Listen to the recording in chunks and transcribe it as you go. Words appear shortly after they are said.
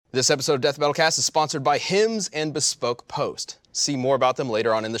This episode of Death Metal Cast is sponsored by Hymns and Bespoke Post. See more about them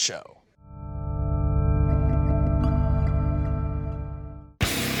later on in the show.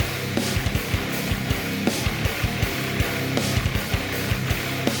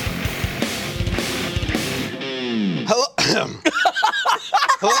 Hello. Welcome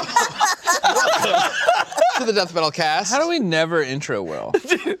to the Death Metal Cast. How do we never intro well?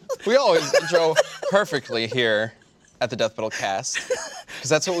 We always intro perfectly here at the Death Metal Cast, because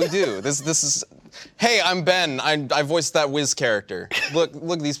that's what we do. This is. Hey, I'm Ben. I voiced that Wiz character. Look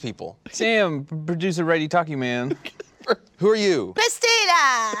at these people. Sam, producer Ready Talkie Man. Who are you?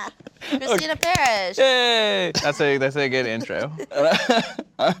 Christina Parrish. Yay! That's a good intro.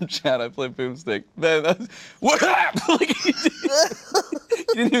 I'm Chad. I play Boomstick. Man, what happened? Like, you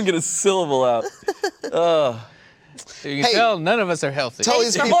didn't even get a syllable out. You can tell none of us are healthy. Tell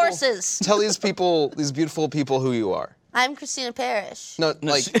these for people, horses. Tell these people, these beautiful people, who you are. I'm Christina Parrish. No,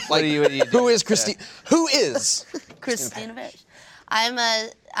 like, what do you do? who is Christine? Who is? Christina Parrish. I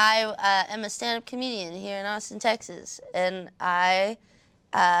am a stand-up comedian here in Austin, Texas, and I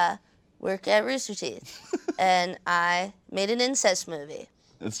work at Rooster Teeth, and I made an incest movie.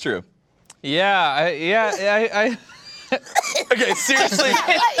 It's true. I Okay, seriously.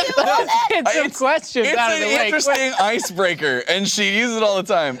 What? Some questions It's out of an the way. interesting icebreaker, and she uses it all the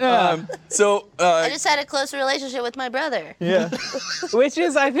time. I just had a close relationship with my brother. Yeah. Which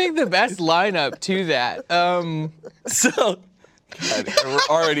is, I think, the best lineup to that. So, God, we're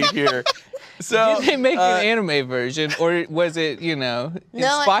already here. So, Did they make an anime version, or was it,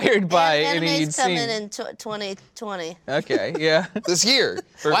 inspired by any you'd anime's coming seen? in 2020. Okay, yeah. This year.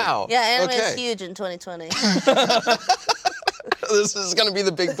 Wow. Yeah, anime is Okay. huge in 2020. This is gonna be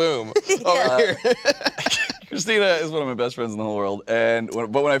the big boom over here. Christina is one of my best friends in the whole world,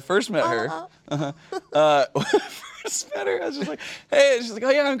 but when I first met her, when I first met her, I was just like, hey, and she's like, oh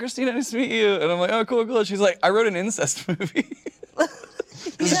yeah, I'm Christina, nice to meet you, and I'm like, oh cool, cool. She's like, I wrote an incest movie.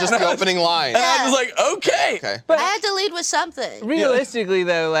 This is just the opening line. And I was like, okay. I had to lead with something. Realistically,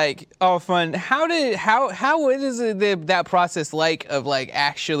 though, like, all fun. How is that process like of like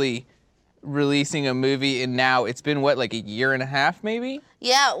actually releasing a movie? And now it's been what, like a year and a half, maybe?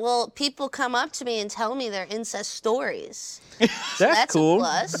 Yeah, well, people come up to me and tell me their incest stories. That's cool. A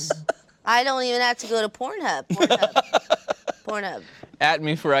plus. I don't even have to go to Pornhub. Pornhub. At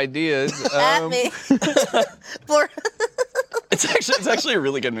me for ideas. At me. It's actually a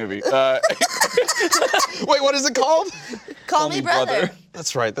really good movie. Wait, what is it called? Call me brother.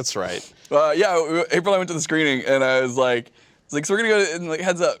 That's right. Yeah, April and I went to the screening, and I was like, so we're gonna go to, and like,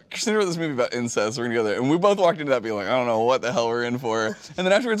 heads up, Christina wrote this movie about incest, so we're gonna go there. And we both walked into that being like, I don't know what the hell we're in for. And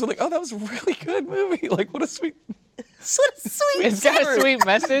then afterwards we're like, oh, that was a really good movie. Like, what a sweet, What a sweet It's got a sweet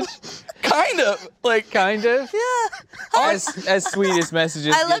message. kind of. Yeah. As sweetest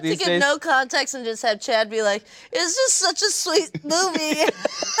messages I get love to these give days. no context and just have Chad be like, it's just such a sweet movie.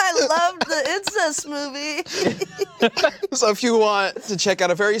 I loved the incest movie. So if you want to check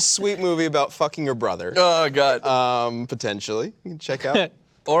out a very sweet movie about fucking your brother, Oh God. potentially, you can check out.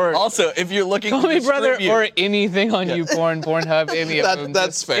 Or Also, if you're looking Call to Me Brother distribute- or anything on Pornhub, any of them.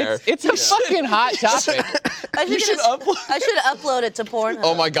 That's fair. It's a fucking hot topic. I should upload it to Pornhub.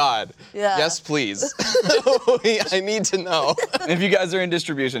 Oh my God. Yeah. Yes, please. I need to know. if you guys are in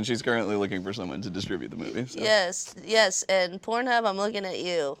distribution, she's currently looking for someone to distribute the movie. So. Yes, and Pornhub, I'm looking at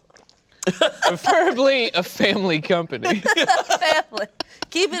you. Preferably a family company. Family.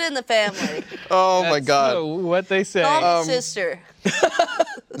 Keep it in the family. Oh my That's God. what they say. Call me sister.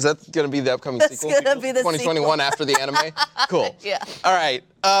 Is that going to be the upcoming That's sequel? gonna be the 2021 after the anime? Cool. Yeah. All right.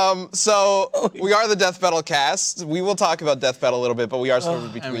 So we are the Death Metal Cast. We will talk about Death Metal a little bit, but we are sort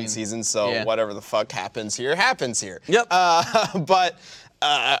of between seasons, so yeah. whatever the fuck happens here, happens here. Yep. But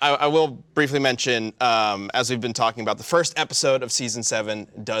I will briefly mention, as we've been talking about, the first episode of Season 7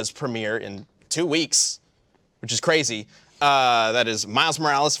 does premiere in 2 weeks, which is crazy. That is Miles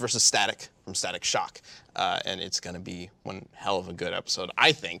Morales versus Static from Static Shock. And it's going to be one hell of a good episode,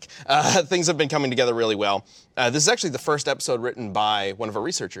 I think. Things have been coming together really well. This is actually the first episode written by one of our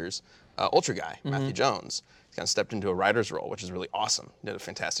researchers, Ultra Guy, Matthew Jones. He kind of stepped into a writer's role, which is really awesome. Did a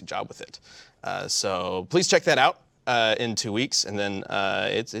fantastic job with it. So please check that out in 2 weeks, and then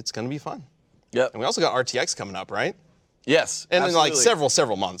it's going to be fun. Yep. And we also got RTX coming up, right? Yes. And in like absolutely.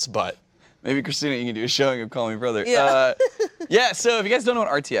 several months, but Maybe Christina, you can do a showing of Call Me Brother. Yeah. Yeah, so if you guys don't know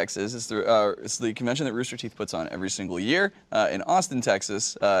what RTX is, it's the convention that Rooster Teeth puts on every single year in Austin,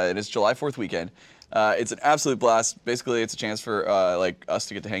 Texas. It is July 4th weekend. It's an absolute blast. Basically, it's a chance for like us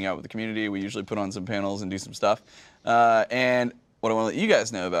to get to hang out with the community. We usually put on some panels and do some stuff. And what I want to let you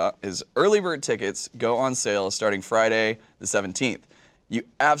guys know about is early bird tickets go on sale starting Friday the 17th. You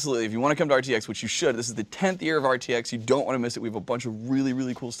absolutely, if you want to come to RTX, which you should, this is the 10th year of RTX. You don't want to miss it. We have a bunch of really,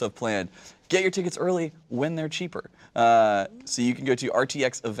 really cool stuff planned. Get your tickets early when they're cheaper. So you can go to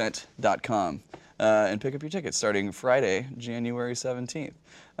rtxevent.com and pick up your tickets starting Friday, January 17th.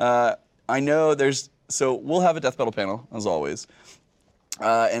 I know so we'll have a death battle panel, as always.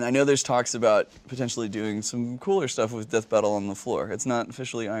 And I know there's talks about potentially doing some cooler stuff with Death Battle on the floor. It's not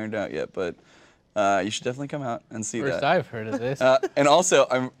officially ironed out yet, but you should definitely come out and see First that. I've heard of this. And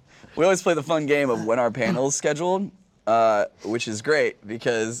also, we always play the fun game of when our panel is scheduled, which is great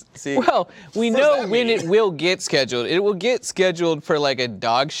because, see... Well, we know when it will get scheduled. It will get scheduled for like a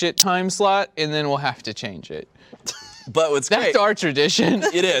dog shit time slot, and then we'll have to change it. But what's That's great... our tradition.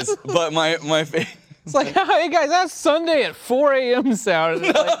 It is, but my It's like, hey guys, that's Sunday at 4 a.m. sound.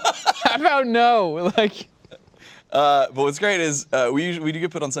 It's like, how about no? Like, but what's great is we do get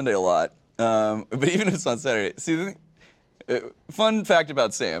put on Sunday a lot, but even if it's on Saturday. See, fun fact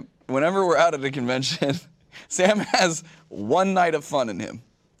about Sam: whenever we're out at a convention, Sam has one night of fun in him,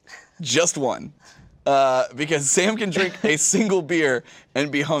 just one, because Sam can drink a single beer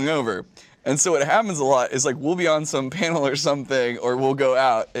and be hungover. And so what happens a lot is like we'll be on some panel or something, or we'll go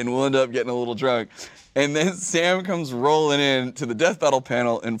out and we'll end up getting a little drunk. And then Sam comes rolling in to the Death Battle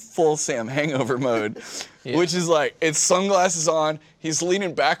panel in full Sam hangover mode, which is like, it's sunglasses on, he's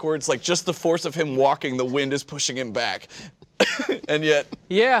leaning backwards, like just the force of him walking, the wind is pushing him back. And yet...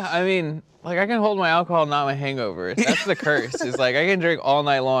 yeah, I mean, like I can hold my alcohol, not my hangover. That's the curse. It's like I can drink all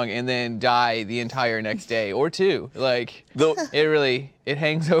night long and then die the entire next day or two. Like, it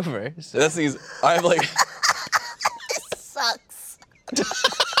hangs over. So. That's these, I have like... It sucks.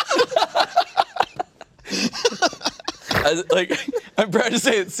 I'm proud to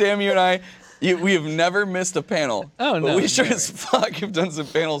say that Sam, you and I, we have never missed a panel. Oh, no, But we sure never. as fuck have done some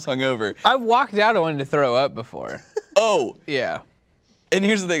panels hungover. I've walked out of one to throw up before. Oh, Yeah. and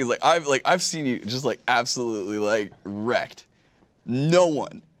here's the thing: is I've seen you just like absolutely like wrecked. No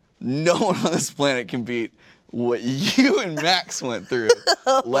one on this planet can beat what you and Max went through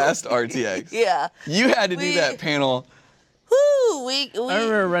last RTX. Yeah. You had to do We- that panel. Woo! I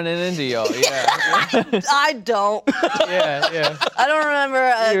remember running into y'all. Yeah. I don't. Yeah. I don't remember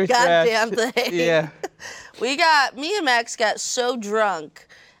You a were goddamn trash. thing. Yeah. Me and Max got so drunk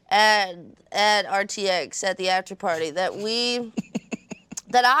at RTX at the after party that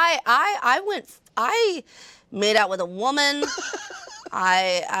I made out with a woman.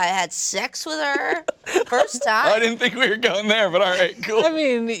 I had sex with her first time. I didn't think we were going there, but all right, cool. I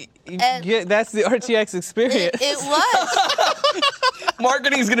mean, And- that's the RTX experience. It was.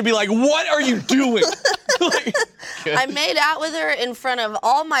 Marketing's gonna be like, "What are you doing?" Like, I made out with her in front of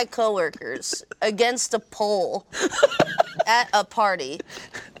all my coworkers against a pole at a party.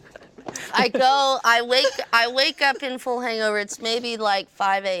 I wake up in full hangover. It's maybe like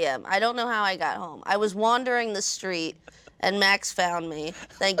 5 a.m. I don't know how I got home. I was wandering the street and Max found me,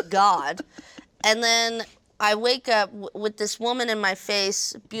 thank God. And then I wake up with this woman in my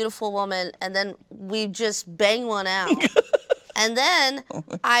face, beautiful woman, and then we just bang one out. And then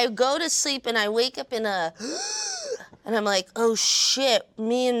I go to sleep and I wake up in a, and I'm like, oh shit,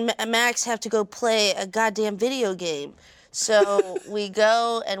 me and Max have to go play a goddamn video game. So we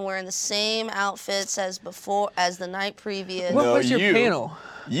go and we're in the same outfits as the night previous. What No, was your you. panel?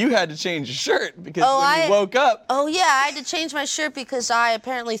 You had to change your shirt because Oh, when you woke up, Oh yeah, I had to change my shirt because I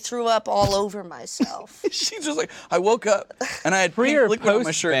apparently threw up all over myself. she's just like, I woke up and I had Pre pink or liquid on my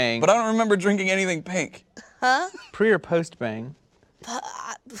post shirt, bang? but I don't remember drinking anything pink. Pre or post bang?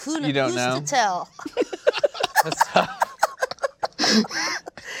 You don't Who's know? to tell? That's tough.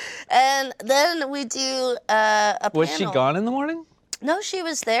 And then we do a Was panel. she gone in the morning? No, she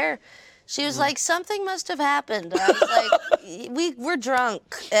was there. She was like, something must have happened. I was like, we're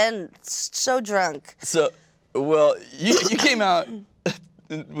drunk and so drunk. So, well, you came out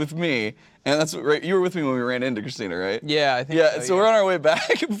with me, and that's what, right. You were with me when we ran into Christina, right? Yeah, I think Yeah. so. So we're on our way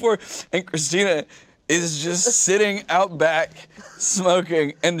back before, and Christina is just sitting out back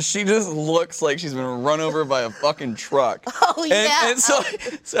smoking, and she just looks like she's been run over by a fucking truck. Oh, yeah. And so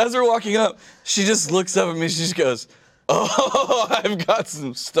as we're walking up, she just looks up at me. She just goes, "Oh, I've got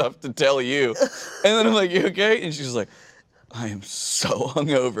some stuff to tell you." And then I'm like, "You okay?" And she's like, "I am so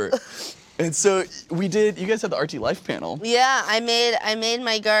hungover." And so we did. You guys had the RT Life panel. Yeah, I made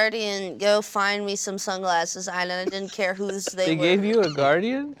my guardian go find me some sunglasses, and I didn't care whose they They were. gave you a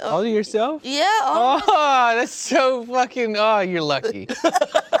guardian all to yourself? Yeah. Oh, Oh, that's so fucking. Oh, you're lucky.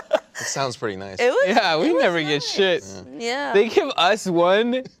 That sounds pretty nice. it was. Yeah, we it was never get shit. Yeah. They give us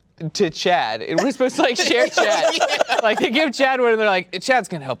one to Chad, and we're supposed to like share Chad. Like they give Chad one, and they're like, Chad's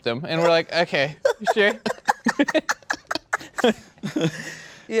gonna help them, and we're like, okay, sure.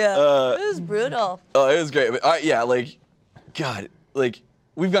 Yeah, it was brutal. Oh, it was great. But, yeah, like, God, like,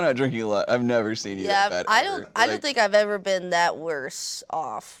 we've gone out drinking a lot. I've never seen you Yeah, that bad. I ever. don't think I've ever been that worse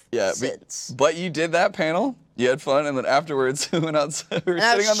off since. But you did that panel. You had fun, and then afterwards, we went outside. We were And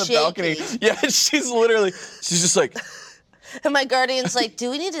I was sitting on the balcony. shaking. Yeah, she's just like, And my guardian's like, "Do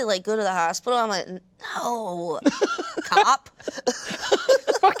we need to like go to the hospital?" I'm like, "No, cop."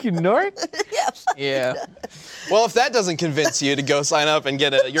 Fucking Nork. Yeah. Yeah. Well, if that doesn't convince you to go sign up and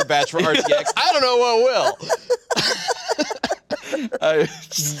get your badge for RTX, I don't know what will. I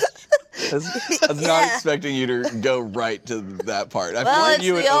was not expecting you to go right to that part. I Well, wanted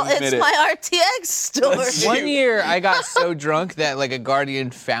you to admit it's it. my RTX story. One year, I got so drunk that like a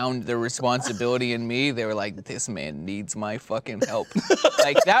guardian found the responsibility in me. They were like, "This man needs my fucking help."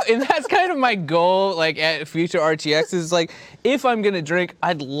 Like that, and that's kind of my goal. Like at future RTX is like, if I'm gonna drink,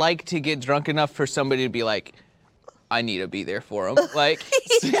 I'd like to get drunk enough for somebody to be like, "I need to be there for him." Like,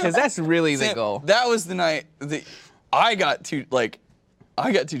 because that's really the Sam, goal. That was the night that I got too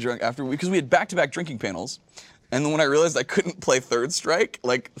drunk after because we had back-to-back drinking panels, and then when I realized I couldn't play Third Strike,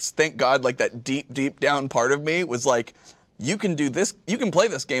 like thank God, like that deep down part of me was like, you can do this, you can play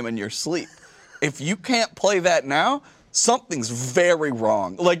this game in your sleep. If you can't play that now, something's very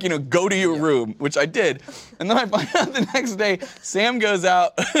wrong. Like, go to your room, which I did. And then I find out the next day, Sam goes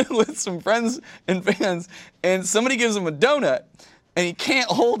out with some friends and fans, and somebody gives him a donut, and he can't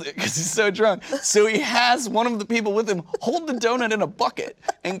hold it because he's so drunk. So he has one of the people with him hold the donut in a bucket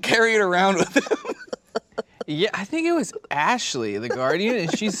and carry it around with him. Yeah, I think it was Ashley, the guardian,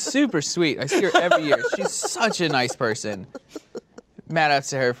 and she's super sweet. I see her every year. She's such a nice person. Mad ups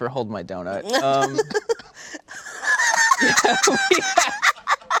to her for holding my donut.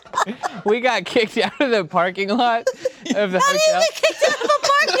 We got kicked out of the parking lot of the How do you hotel. get kicked out of a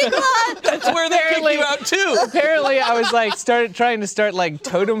parking lot? That's where they kick you out too. Apparently, I was like trying to start like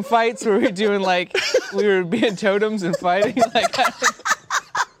totem fights where we were being totems and fighting. Like,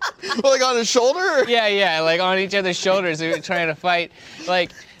 Like on his shoulder? yeah, like on each other's shoulders. We were trying to fight.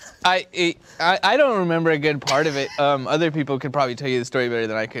 Like, I don't remember a good part of it. Other people could probably tell you the story better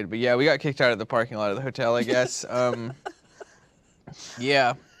than I could. But yeah, we got kicked out of the parking lot of the hotel, I guess.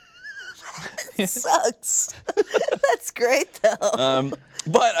 Yeah. Sucks. That's great though.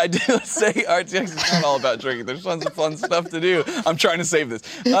 But I do say RTX is not all about drinking. There's tons of fun stuff to do. I'm trying to save this.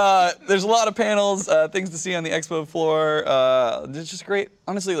 There's a lot of panels, things to see on the expo floor. It's just great.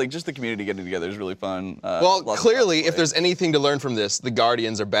 Honestly, like just the community getting together is really fun. Well, Lots of clearly, fun to if there's anything to learn from this, the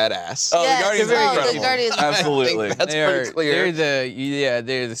Guardians are badass. Oh, Yes. the Guardians Oh, are the incredible. Guardians are Absolutely. That's pretty clear.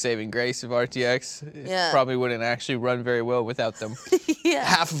 They're the saving grace of RTX. Yeah. Probably wouldn't actually run very well without them. Yeah.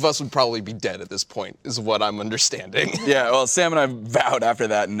 Half of us would probably be dead at this point, is what I'm understanding. Yeah, well, Sam and I vowed after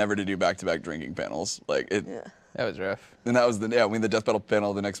that never to do back-to-back drinking panels. Like it, That was rough. and that was we had the death battle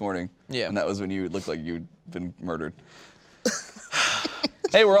panel the next morning. Yeah. And that was when you looked like you'd been murdered.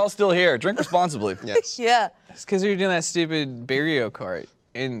 Hey, we're all still here. Drink responsibly. Yes. Yeah. It's because we were doing that stupid Barrio Kart,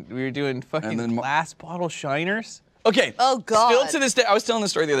 and we were doing fucking And then glass bottle shiners. Okay. Oh, God. Still to this day, I was telling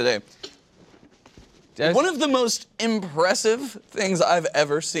this story the other day. That's- One of the most impressive things I've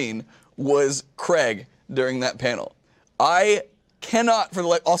ever seen was Craig during that panel. I cannot,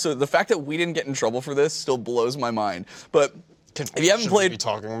 also the fact that we didn't get in trouble for this still blows my mind. But if you haven't Should we played, be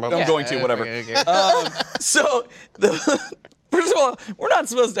talking about I'm that? going to, whatever. Okay. So, first of all, we're not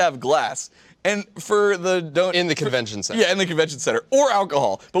supposed to have glass. And for the In the convention center. Yeah, in the convention center or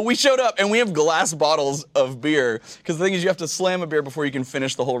alcohol. But we showed up and we have glass bottles of beer because the thing is you have to slam a beer before you can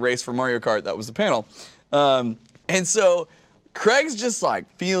finish the whole race for Mario Kart. That was the panel. And so Craig's just like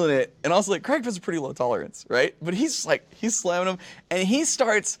feeling it. And also like Craig has a pretty low tolerance, right? But he's slamming them and he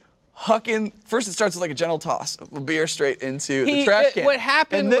starts hucking. First it starts with like a gentle toss of a beer straight into the trash can. What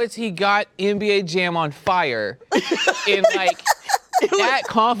happened And then- was he got NBA Jam on fire, and like that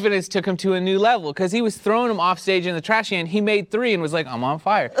confidence took him to a new level because he was throwing them off stage in the trash can. He made 3 and was like, "I'm on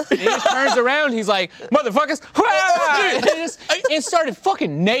fire." And he turns around, he's like, "Motherfuckers!" and started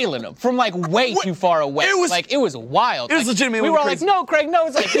fucking nailing them from like way too far away. It was wild. It was Like, legitimately We were all crazy. like, "No, Craig, no!"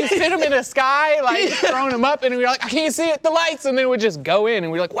 It's like he hit them in the sky, like throwing them up, and we were like, "I can't see it, the lights," and then we'd just go in,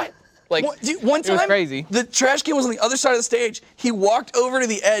 and we were like, "What?" Like, One time, it was crazy. the trash can was on the other side of the stage. He walked over to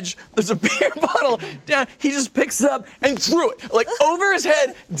the edge. There's a beer bottle down. He just picks it up and threw it like over his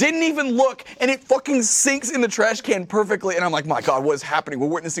head. Didn't even look, and it fucking sinks in the trash can perfectly. And I'm like, my God, what is happening? We're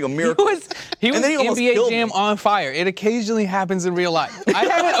witnessing a miracle. He was And then he almost NBA killed Jam me. on fire. It occasionally happens in real life. I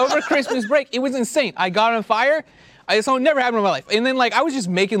had it over Christmas break. It was insane. I got on fire. It's never happened in my life. And then like I was just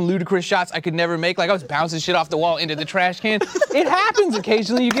making ludicrous shots I could never make. Like I was bouncing shit off the wall into the trash can. It happens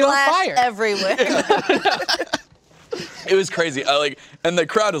occasionally. You get Glass on fire. everywhere. It was crazy. And the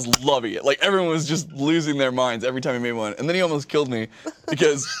crowd was loving it. Like everyone was just losing their minds every time he made one. And then he almost killed me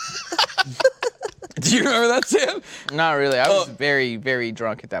because. Do you remember that, Sam? Not really. I was very, very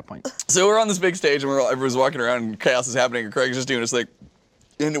drunk at that point. So we're on this big stage and everyone's walking around and chaos is happening and Craig's just doing his thing.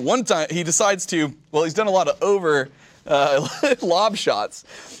 And at one time he decides to, he's done a lot of lob shots.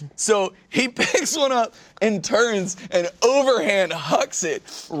 So he picks one up and turns and overhand hucks it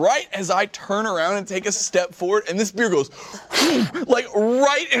right as I turn around and take a step forward, and this beer goes like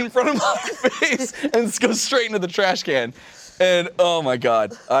right in front of my face and goes straight into the trash can. And oh my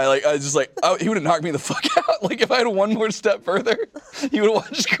God, he would have knocked me the fuck out. Like if I had one more step further, you would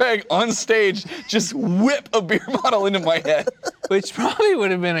have watched Craig on stage just whip a beer bottle into my head. Which probably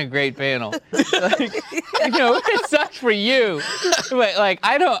would have been a great panel. It sucks for you, but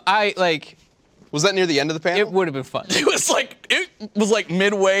Was that near the end of the panel? it would have been fun. It was like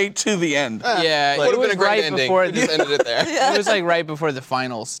midway to the end. Yeah, Would it have was been a great right ending. before We just ended it there. It was like right before the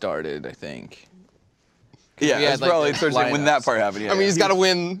finals started, I think. Yeah, we had, it's like, probably the Thursday when that lineups. part happened. Yeah, I mean, he's got to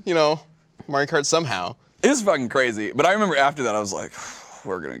win, Mario Kart somehow. It was fucking crazy. But I remember after that, I was like,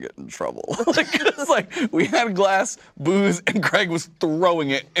 we're gonna get in trouble. It's like we had glass, booze, and Craig was throwing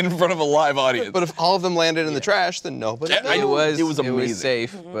it in front of a live audience. But if all of them landed in the trash, then nobody Yeah, knows. It was amazing. was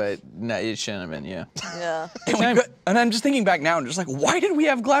safe, but no, it shouldn't have been. Yeah. Yeah. And I'm just thinking back now and just like, why did we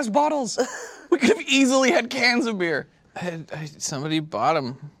have glass bottles? We could have easily had cans of beer. Somebody bought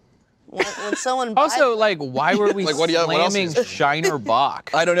them. When someone buys Also, why were we Like, what else slamming is- Shiner Bock?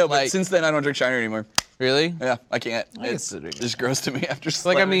 I don't know, but since then I don't drink Shiner anymore. Really? Yeah, I can't. guess It's it is. just gross to me after.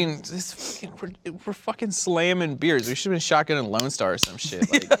 Like, I mean, we're fucking slamming beers. We should have been Shotgun and Lone Star or some shit.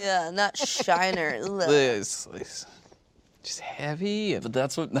 Like, Yeah, not Shiner. Ugh. this, just heavy and But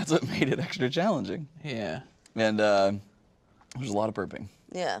that's what made it extra challenging. yeah. And there's a lot of burping.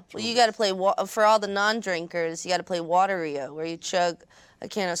 Yeah. Well, you got to play for all the non-drinkers. You got to play Waterio, where you chug a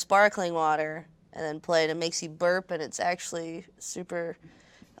can of sparkling water and then play it. It makes you burp, and it's actually super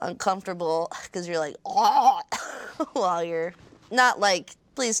uncomfortable because you're like, oh, while you're not like.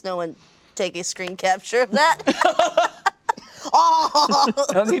 Please, no one take a screen capture of that.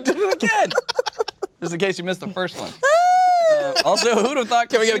 I need to do it again. Just in case you missed the first one. Also, who'd have thought?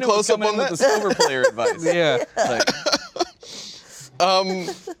 Can we get a Christina would close-up come in on with that? the silver player advice? Yeah. Like,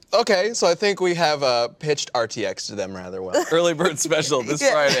 Okay, so I think we have pitched RTX to them rather well. early bird special this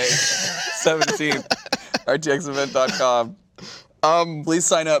Friday, 17th. RTXevent.com. Please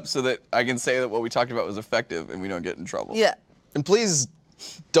sign up so that I can say that what we talked about was effective and we don't get in trouble. Yeah. And please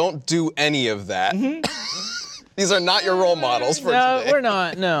don't do any of that. These are not your role models for No, today. we're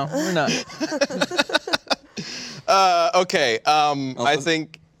not. No, we're not. Okay, I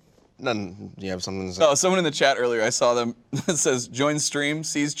think. None. You have something to say? Oh, someone in the chat earlier, I saw them. It says, join stream,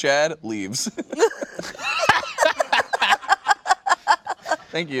 sees Chad, leaves.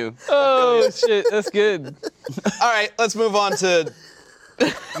 Thank you. Oh shit, that's good. All right, let's move on to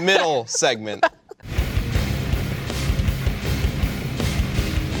middle segment.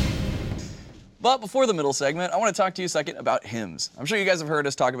 But before the middle segment, I want to talk to you a second about Hims. I'm sure you guys have heard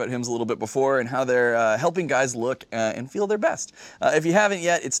us talk about Hims a little bit before and how they're helping guys look and feel their best. If you haven't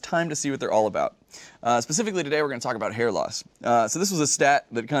yet, it's time to see what they're all about. Specifically today, we're going to talk about hair loss. So this was a stat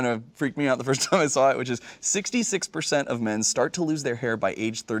that kind of freaked me out the first time I saw it, which is 66% of men start to lose their hair by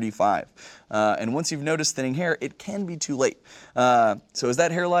age 35. And once you've noticed thinning hair, it can be too late. So is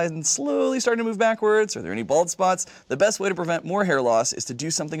that hairline slowly starting to move backwards? Are there any bald spots? The best way to prevent more hair loss is to do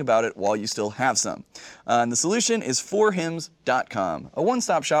something about it while you still have some. And the solution is forhims.com, a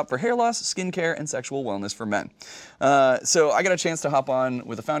one-stop shop for hair loss, skincare, and sexual wellness for men. So I got a chance to hop on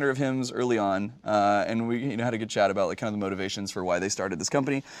with the founder of Hims early on, and we had a good chat about kind of the motivations for why they started this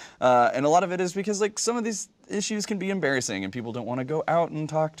company. And a lot of it is because some of these issues can be embarrassing, and people don't want to go out and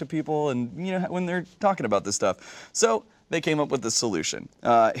talk to people, and when they're talking about this stuff. So they came up with this solution.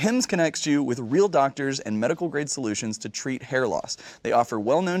 Hims connects you with real doctors and medical-grade solutions to treat hair loss. They offer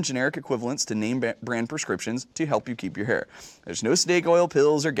well-known generic equivalents to name brand prescriptions to help you keep your hair. There's no snake oil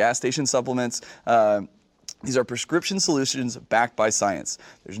pills or gas station supplements. These are prescription solutions backed by science.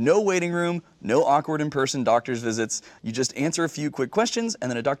 There's no waiting room, no awkward in-person doctor's visits. You just answer a few quick questions,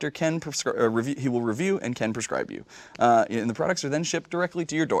 and then a doctor can he will review and can prescribe you. And the products are then shipped directly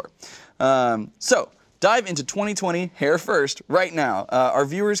to your door. So Dive into 2020 hair first right now. Our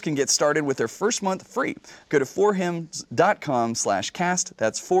viewers can get started with their first month free. Go to forhims.com/cast.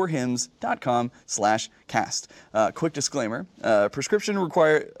 That's forhims.com/cast. Quick disclaimer: prescription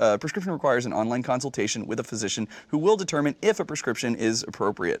requires an online consultation with a physician who will determine if a prescription is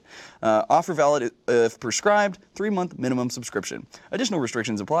appropriate. Offer valid if prescribed. 3-month minimum subscription. Additional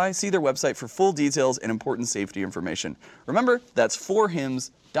restrictions apply. See their website for full details and important safety information. Remember, that's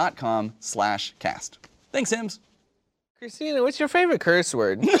forhims.com/cast. Thanks, Hims. Christina, what's your favorite curse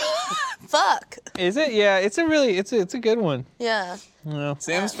word? Fuck. Is it? Yeah, it's a good one. Yeah. No.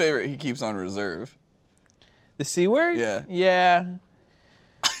 Sam's favorite, he keeps on reserve. The C word? Yeah. Yeah.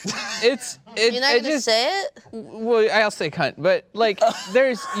 You're not gonna say it? Well, I'll say cunt, but like,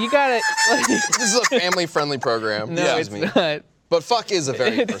 you gotta. Like, This is a family-friendly program. no, it's Excuse me. not. But fuck is a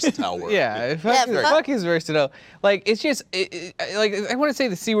very versatile word. Yeah, fuck. fuck is versatile. Like, it's just, like, I want to say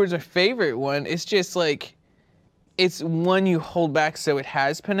the C word's my favorite one. It's just like, it's one you hold back so it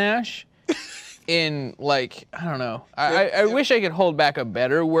has panache. In like, I don't know. I wish I could hold back a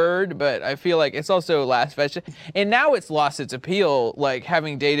better word, but I feel like it's also last fetch. And now it's lost its appeal, like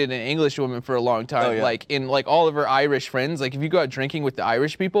having dated an English woman for a long time. Oh, yeah. Like in like all of her Irish friends, like if you go out drinking with the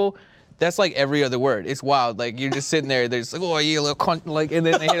Irish people, that's like every other word. It's wild. Like you're just sitting there, there's like, oh, you little cunt, like, and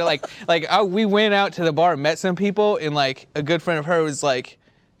then they hear we went out to the bar, met some people, and like a good friend of her was like,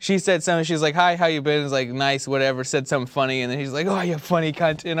 she said something, she's like, hi, how you been? It's like, nice, whatever, said something funny, and then he's like, oh, you funny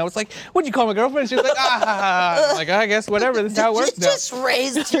cunt. And I was like, what'd you call my girlfriend? She was like, ah. I'm like, I guess whatever, this is how it works You now. just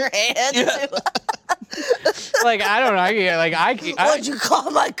raised your hand. Like, I don't know, What'd you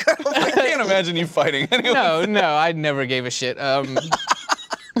call my girlfriend? I can't imagine you fighting anyone. no, I never gave a shit. I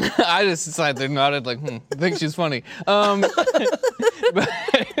just decided they nodded like, I think she's funny. But,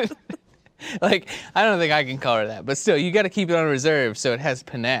 like, I don't think I can call her that. But still, you got to keep it on reserve so it has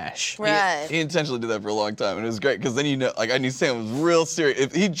panache. Right. He intentionally did that for a long time, and it was great because then like I knew Sam was real serious.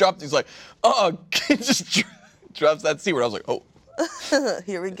 If he dropped, he's like, oh, he just drops that C word. I was like, oh,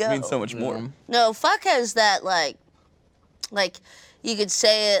 Here we go. it means so much more. No, fuck has that like you could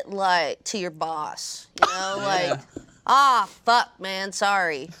say it like to your boss, you know, like, fuck, man,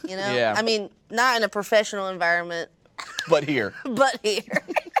 sorry, you know. Yeah. I mean, not in a professional environment, But here, but here.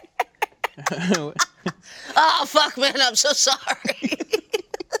 Fuck, man, I'm so sorry.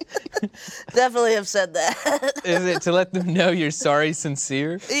 Definitely have said that. Is it to let them know you're sorry,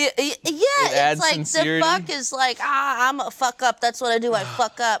 sincere? Yeah, adds it's like sincerity. the fuck is like, I'm a fuck up. That's what I do. I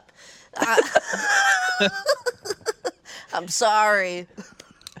fuck up. I'm sorry.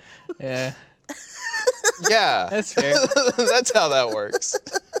 Yeah, Yeah. that's fair. That's how that works.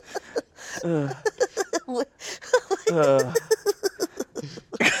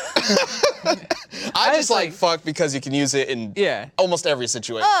 I just like fuck because you can use it in Yeah. almost every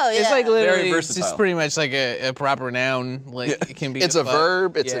situation. Oh, yeah. It's like literally, it's versatile. just pretty much like a proper noun. Like it can be. It's a fuck.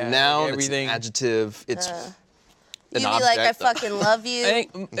 verb, it's Yeah, a noun, everything. it's an adjective, it's an You'd be object. like, I fucking love you. I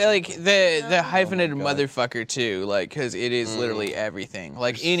think like the hyphenated motherfucker too, like because it is literally everything.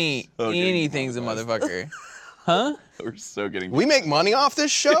 Like anything's a motherfucker. Huh? we're so getting We make money off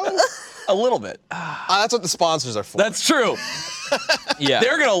this show? a little bit. That's what the sponsors are for. That's true. Yeah.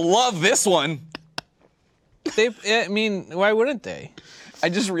 They're gonna love this one. I mean, why wouldn't they? I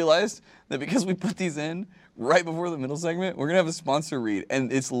just realized that because we put these in right before the middle segment, we're gonna have a sponsor read,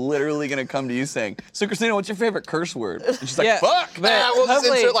 and it's literally gonna come to you saying, "So, Christina, what's your favorite curse word?" And she's like, Yeah, "Fuck." but- We'll just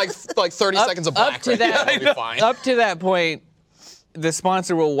hopefully- insert like 30 seconds of black. up to right that- now, it'll be fine. Up to that point, the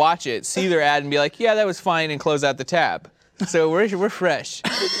sponsor will watch it, see their ad, and be like, "Yeah, that was fine," and close out the tab. So we're fresh.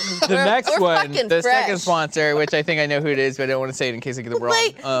 The next we're one, fucking the second fresh. sponsor, which I think I know who it is, but I don't want to say it in case I get it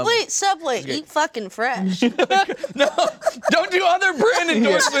wrong. Wait, Subway, eat fucking fresh. No, don't do other brand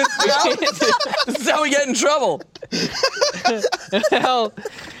endorsements. Joe. This is how we get in trouble. Hell,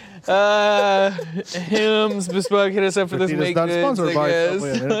 Hims Bespoke hit us up for this Christina's make not goods, sponsored I by guess. Subway.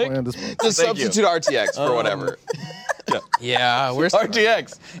 I didn't plan to sponsor. Just Thank you. substitute RTX for whatever. Yeah, we're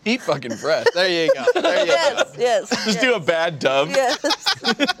RTX, eat fucking fresh. There you go. There you go. yes. Just do a bad dub. Yes.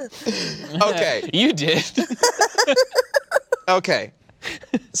 Okay. You did. Okay.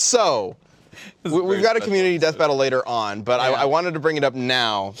 So, we've got a community death battle later on, but I wanted to bring it up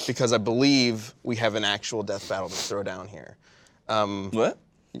now because I believe we have an actual death battle to throw down here. What?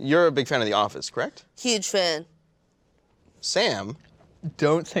 You're a big fan of The Office, correct? Huge fan. Sam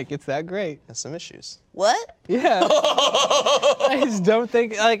Don't think it's that great. has some issues. What? Yeah. I just don't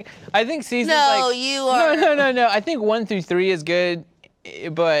think, like, I think seasons No, like... you are. No. I think 1 through 3 is good,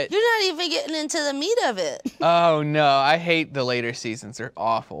 but... You're not even getting into the meat of it. Oh, no, I hate the later seasons. They're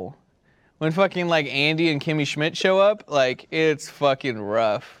awful. When fucking, like, Andy and Kimmy Schmidt show up, like, it's fucking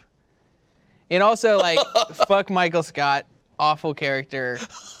rough. And also, like, fuck Michael Scott, awful character.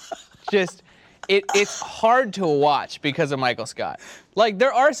 Just, it's hard to watch because of Michael Scott. Like,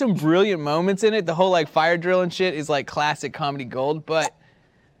 there are some brilliant moments in it. The whole, like, fire drill and shit is, like, classic comedy gold, but,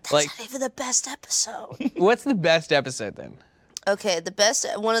 That's not even the best episode. what's the best episode, then? Okay,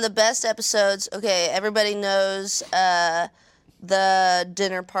 one of the best episodes. Okay, everybody knows the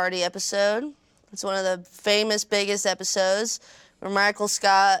dinner party episode. It's one of the famous, biggest episodes where Michael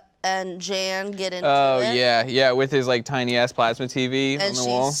Scott and Jan get into it. Yeah, with his like tiny ass plasma TV on the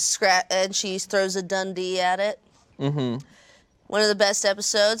wall. And she throws a Dundee at it. Mm-hmm. One of the best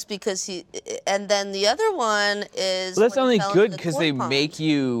episodes because and then the other one is. Well, that's when he only fell good into the because koi they pond. make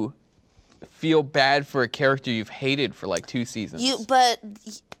you feel bad for a character you've hated for like 2 seasons.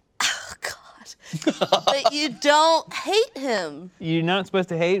 Oh God. But you don't hate him. You're not supposed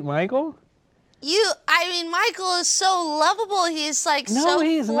to hate Michael? Michael is so lovable. He's like No, so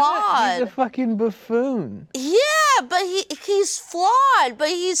he's flawed. not. He's a fucking buffoon. Yeah, but he's flawed, but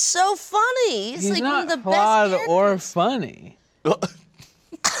he's so funny. He's like not one of the flawed best or characters. funny.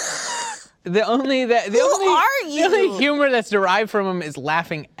 The only you? humor that's derived from him is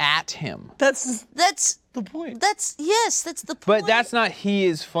laughing at him. That's The point. that's the point. But that's not he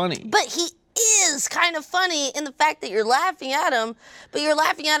is funny. But he is kind of funny in the fact that you're laughing at him, but you're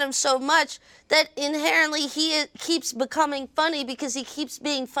laughing at him so much that inherently he keeps becoming funny because he keeps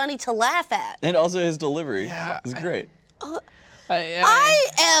being funny to laugh at. And also his delivery is great. I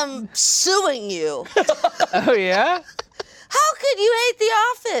am suing you. Oh yeah? How could you hate The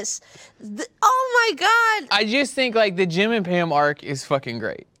Office? Oh my God. I just think like the Jim and Pam arc is fucking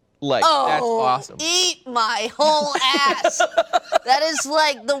great. Like that's awesome. Eat my whole ass. That is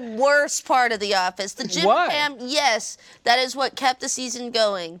like the worst part of The Office. The Jim Why? and Pam, yes, that is what kept the season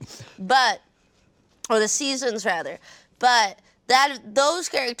going. Or the seasons rather. But those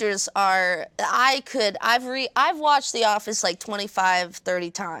characters are, I've watched The Office like 25,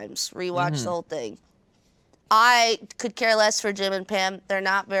 30 times, rewatched the whole thing. I could care less for Jim and Pam. They're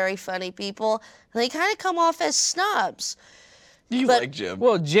not very funny people. They kind of come off as snubs. You But- like Jim.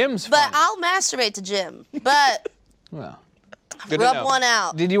 Well, Jim's But funny. I'll masturbate to Jim. But Well, Good to rub know. one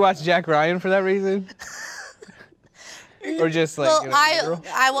out. did you watch Jack Ryan for that reason? Or just like Well, you know, literal?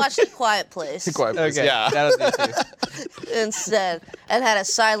 I watched A Quiet Place Quiet Place, Okay, yeah. that'll do too. instead and had a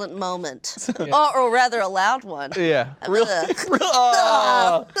silent moment. Or rather a loud one. Yeah.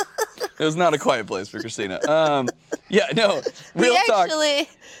 Ugh. It was not a quiet place for Christina. Real talk. Actually,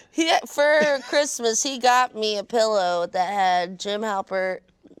 for Christmas, he got me a pillow that had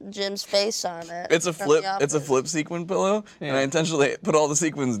Jim's face on it. It's a from flip. The It's a Office. flip sequin pillow, and I intentionally put all the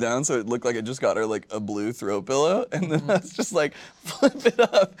sequins down so it looked like I just got her like a blue throw pillow, and then I was just like flip it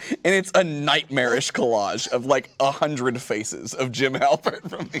up, and it's a nightmarish collage of like 100 faces of Jim Halpert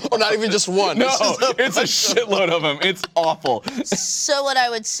from the. Oh, not even just one. No, It's just it's a shitload of them. It's awful. So what I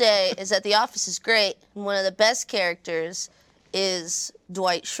would say is that The Office is great. And one of the best characters is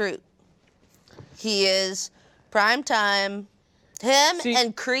Dwight Schrute. He is prime time. Him See-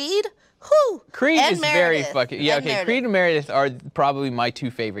 and Creed. Whew. Creed and is very Meredith. fucking yeah. And Okay, Meredith. Creed and Meredith are probably my 2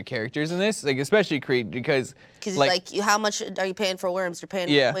 favorite characters in this. Like especially Creed because Because how much are you paying for worms? You're paying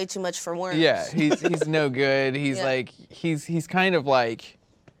Yeah. way too much for worms. yeah, he's no good. He's Yeah. like he's kind of like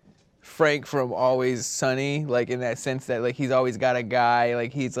Frank from Always Sunny, like in that sense that like he's always got a guy.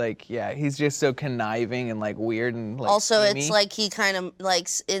 Like he's like he's just so conniving and like weird and like. Also, schemy. it's like he kind of like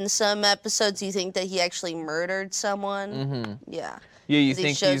in some episodes you think that he actually murdered someone. Mm-hmm. Yeah. yeah, you 'cause he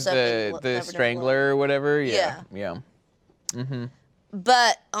think shows he's up in the Never Never strangler or whatever. Yeah.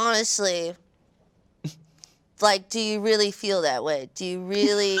 But honestly, like, do you really feel that way? Do you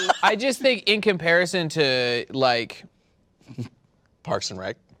really? I just think in comparison to like Parks and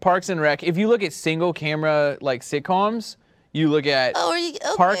Rec. Parks and Rec, if you look at single camera like sitcoms, you look at Oh, are you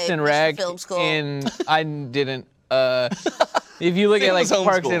okay? Parks and Mission Rec Film School. and I didn't if you look It at like was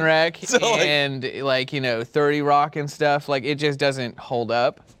Parks homeschooled. and Rec So, like- and like 30 Rock and stuff, like it just doesn't hold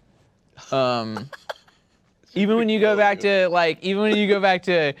up. Even when you go back to like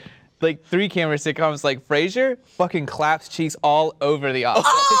 3 camera sitcoms like Frasier, fucking claps cheeks all over the office.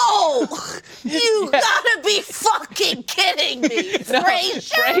 Oh, you gotta be fucking kidding me,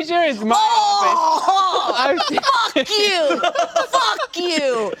 Frasier! Frasier is my office. Oh, I've- fuck you! Fuck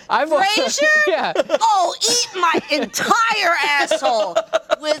you! I've- Frasier? Yeah. Oh, eat my entire asshole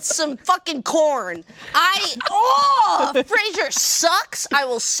with some fucking corn. Frasier sucks. I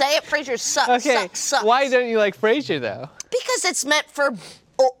will say it. Frasier sucks. Okay. Sucks. Why don't you like Frasier though? Because it's meant for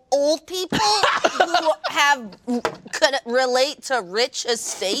old people who could relate to rich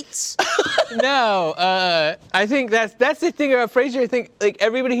estates? No, I think that's the thing about Frasier. I think like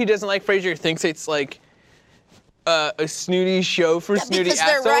everybody who doesn't like Frasier thinks it's like a snooty show for snooty because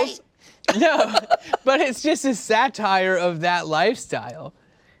assholes. they're right. No, but it's just a satire of that lifestyle.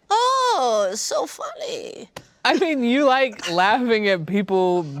 Oh, it's so funny. I mean, you like laughing at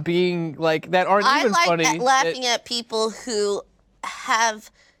people being like that aren't even funny. I like laughing at people who have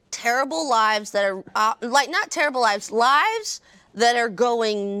terrible lives that are not terrible lives that are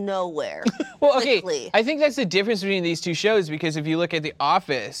going nowhere. Well, okay, quickly. I think that's the difference between these two shows, because if you look at The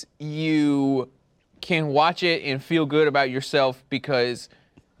Office, you can watch it and feel good about yourself because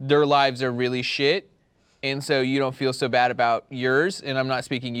their lives are really shit. And so you don't feel so bad about yours, and I'm not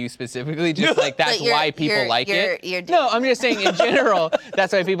speaking you specifically, just like that's why people like it. No, I'm just saying in general,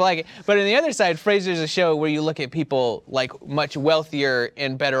 that's why people like it. But on the other side, Frasier's a show where you look at people like much wealthier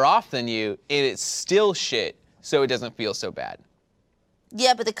and better off than you, and it's still shit, so it doesn't feel so bad.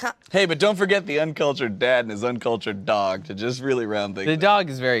 Yeah, but Hey, but don't forget the uncultured dad and his uncultured dog to just really round things. The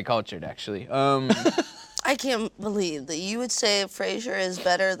dog is very cultured, actually. I can't believe that you would say Frasier is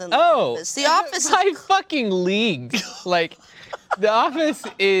better than The Oh, Office. The Office is... by fucking league. Like, The Office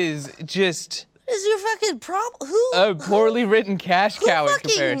is just What is your fucking problem? Who? a poorly written cash cow in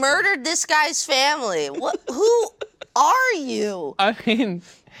fucking comparison. murdered this guy's family? What? Who are you? I mean,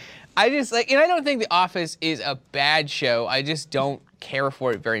 I just like, and I don't think The Office is a bad show. I just don't care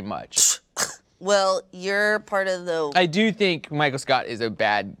for it very much. Well, you're part of the... I do think Michael Scott is a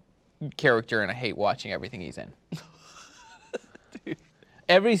bad character, and I hate watching everything he's in.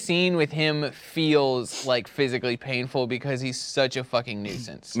 Every scene with him feels like physically painful because he's such a fucking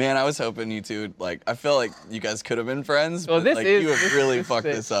nuisance. Man, I was hoping you two, like, I feel like you guys could have been friends, Well, but this like, is- you have this really is fucked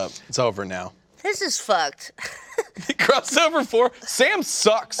sick. this up. It's over now. This is fucked. Crossover 4, Sam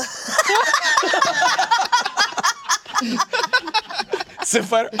sucks. Sim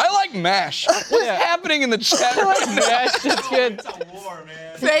Fighter, I like MASH. What's happening in the chat right now? That's just good.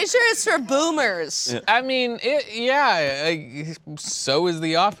 Frasier is for boomers. I mean, so is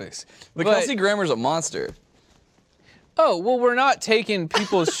The Office. But But- Kelsey Grammer's a monster. Oh, well, we're not taking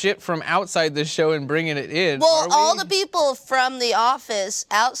people's shit from outside the show and bringing it in. Well, are we? all the people from The Office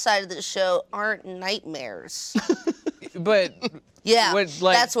outside of the show aren't nightmares. But Yeah, What,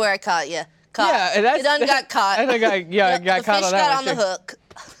 like- that's where I caught you. yeah, and that's You done got caught. I think I got the caught fish on that got one on the too. hook.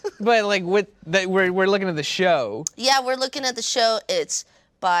 But like we're looking at the show. Yeah, we're looking at the show. It's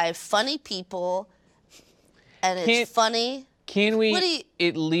by funny people, and it's Can't- funny. Can we What do you-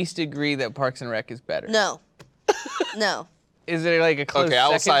 at least agree that Parks and Rec is better? No, no. Is there like a close Okay, I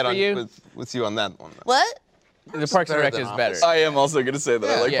will second side for on you? with you on that one. What? The Parks and better Rec than is Office. better. I am also going to say that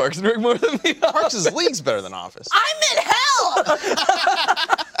I like Yeah. Parks and Rec more than the Parks' League's better than Office. I'm in hell.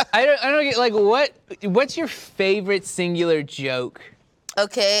 I don't get like what's your favorite singular joke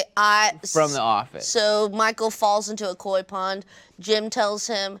Okay, from The Office? So Michael falls into a koi pond. Jim tells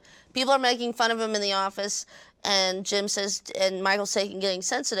him people are making fun of him in the office, and Jim says, and Michael's getting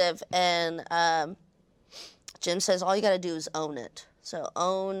sensitive, and Jim says, all you got to do is own it. So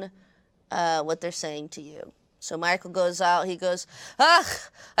own what they're saying to you. So Michael goes out. He goes, I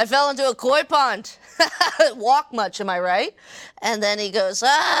fell into a koi pond. Walk much, am I right? And then he goes,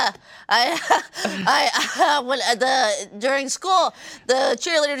 during school, the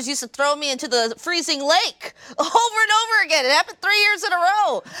cheerleaders used to throw me into the freezing lake over and over again. It happened 3 years in a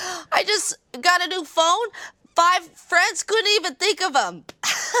row. I just got a new phone. 5 friends, couldn't even think of them.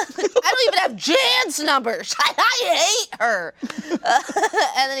 I don't even have Jan's numbers. I hate her.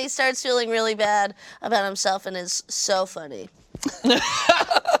 And then he starts feeling really bad about himself, and it's so funny. Shut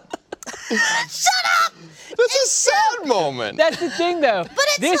up! That's a sad moment. That's the thing, though. But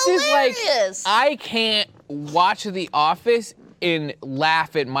it's this hilarious. is like I can't watch The Office and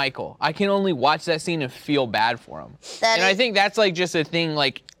laugh at Michael. I can only watch that scene and feel bad for him. That I is- think that's like just a thing.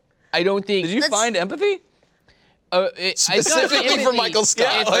 Like, I don't think. Did you Let's- find empathy? It's not Specifically for empathy. Michael Scott.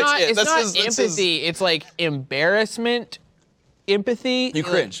 It's Like, not, yeah, it's that's not his- that's his- empathy. It's like embarrassment. Empathy. You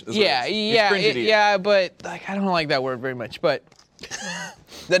cringe, is what it Yeah, is. You yeah, cringe at you. yeah. But like, I don't like that word very much. But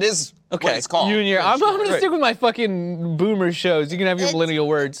That is what Okay. it's called. Junior, I'm gonna Right. stick with my fucking boomer shows. You can have your It's- millennial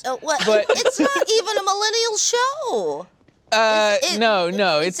words. What? But It's not even a millennial show. it-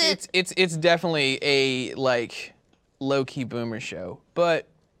 no, is it's definitely a like low key boomer show. But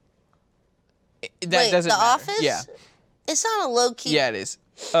that Wait, doesn't The matter. Office? Yeah, It's not a low key. yeah, it is.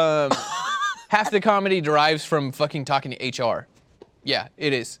 Half the comedy derives from fucking talking to HR. Yeah,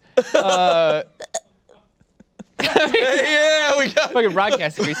 it is. Yeah, we got Fucking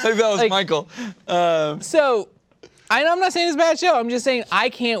broadcast I think that was Like- Michael. So, I'm not saying it's a bad show. I'm just saying I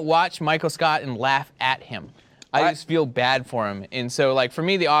can't watch Michael Scott and laugh at him. I just feel bad for him. And so, like, for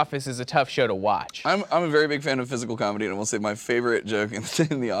me, The Office is a tough show to watch. I'm a very big fan of physical comedy, and I will say my favorite joke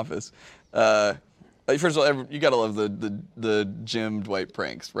in The Office. First of all, you gotta love the Jim Dwight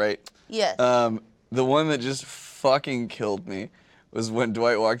pranks, right? Yes. The one that just fucking killed me was when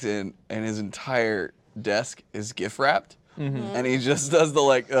Dwight walked in and his entire desk is gift wrapped. And he just does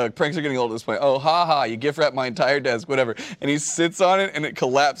the pranks are getting old at this point. Oh, ha, you gift wrap my entire desk, whatever. And he sits on it and it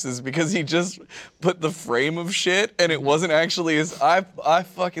collapses because he just put the frame of shit and it wasn't actually his. I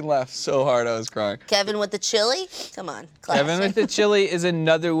fucking laughed so hard I was crying. Kevin with the chili? Come on. Classic. Kevin with the Chili is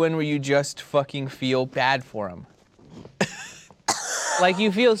another one where you just fucking feel bad for him. Like,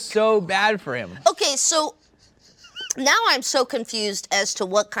 you feel so bad for him. Okay, so now I'm so confused as to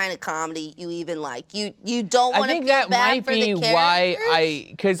what kind of comedy you even like. You don't want to feel that bad might for be the why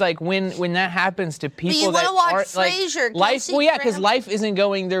characters? because like when that happens to people you that wanna watch aren't like Frasier, life, Kelsey well, yeah, because Grammer. life isn't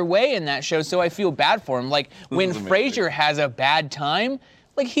going their way in that show, so I feel bad for him. Like when is amazing. Frasier has a bad time,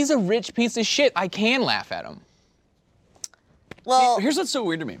 like he's a rich piece of shit. I can laugh at him. Well, Here's what's so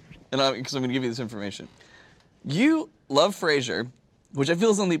weird to me, and because I'm gonna give you this information. You love Frasier, which I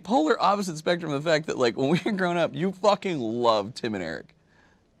feel is on the polar opposite spectrum of the fact that, like, when we were growing up, you fucking loved Tim and Eric.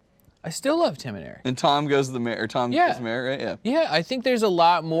 I still love Tim and Eric. And Tom goes to the mayor, or Tom Yeah. goes to the mayor, right? Yeah. Yeah, I think there's a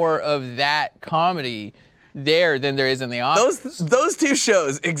lot more of that comedy there than there is in The Office. Those two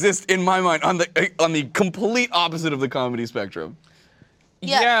shows exist in my mind on the complete opposite of the comedy spectrum.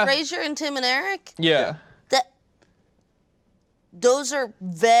 yeah, Frasier and Tim and Eric, Yeah. those are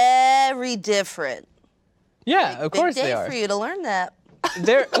very different. Yeah, of course Big day they are. for you to learn that.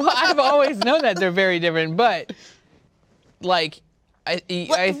 Well, I've always known that they're very different, but like, I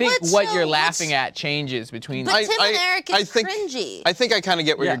think what you're laughing at changes between. But Tim and Eric is cringy. I think I kind of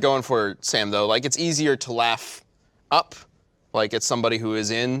get what Yeah. you're going for, Sam, though. Like, it's easier to laugh up, like it's somebody who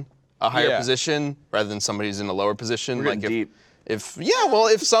is in a higher Yeah. position rather than somebody who's in a lower position. We're like getting deep. if think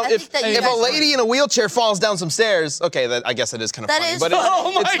that you if guys a lady in a wheelchair falls down some stairs, okay, I guess that is kind of That funny. is But funny.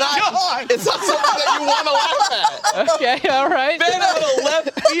 Oh my it's not, God! It's not something that you want to laugh at. Okay, all right. Man out of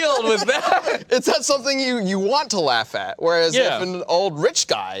left field with that. It's not something you want to laugh at. Whereas Yeah. if an old rich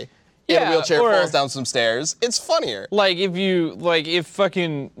guy in Yeah, a wheelchair or- falls down some stairs, it's funnier. Like if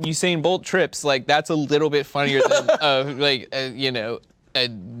fucking Usain Bolt trips, like that's a little bit funnier than a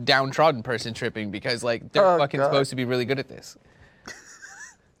downtrodden person tripping because like they're fucking supposed to be really good at this.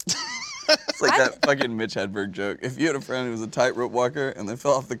 It's like that fucking Mitch Hedberg joke. If you had a friend who was a tightrope walker and they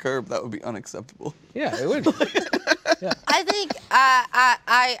fell off the curb, that would be unacceptable. Yeah, it would. I think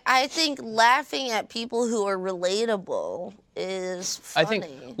I think laughing at people who are relatable is funny. I think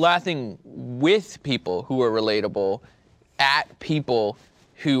laughing with people who are relatable at people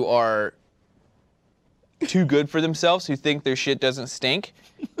who are too good for themselves, who think their shit doesn't stink,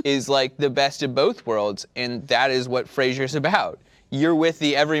 is like the best of both worlds, and that is what Frasier's about. You're with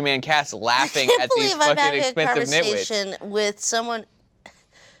the everyman cast laughing I can't at these believe I'm fucking having a expensive nitwits. conversation with someone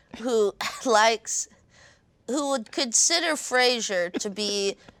who who would consider Frasier to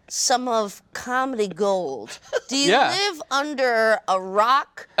be some of comedy gold. Do you Yeah. live under a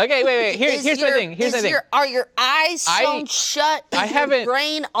rock? Okay, wait. Is Here's your- the thing. Here's the is thing. Are your eyes sewn shut? Is I your haven't-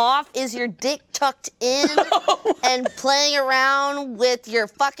 brain off? Is your dick tucked in and playing around with your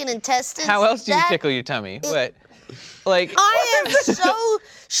fucking intestines? How else do you That- tickle your tummy? What? Like, I am so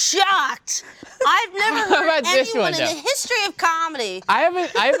shocked. I've never How heard about this anyone one, in though? the history of comedy I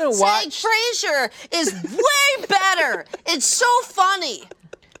haven't saying watched. Frasier is way better. It's so funny.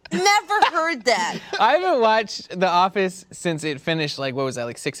 Never heard that. I haven't watched The Office since it finished. Like, what was that?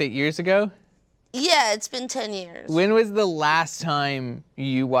 Like 6-8 years ago. Yeah, it's been 10 years. When was the last time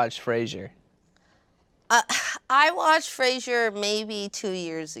you watched Frasier? I watched Frasier maybe 2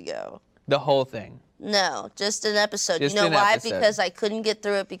 years ago. The whole thing. No, just an episode. Just you know an why? episode. Because I couldn't get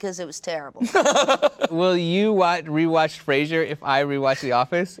through it because it was terrible. Will you rewatch Frasier if I rewatch The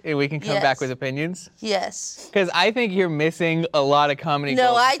Office and we can come Yes. back with opinions? Yes. Because I think you're missing a lot of comedy No,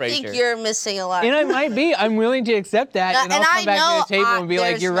 gold in I Frasier. think you're missing a lot. And I might be. I'm willing to accept that, and I'll and I come back know, to the table and be like,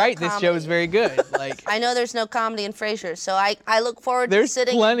 there's "You're no right. This show comedy. is very good." Like, I know there's no comedy in Frasier, so I look forward There's to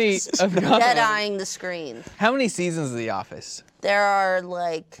sitting plenty and just of comedy. dead-eyeing the screen. how many seasons of The Office? There are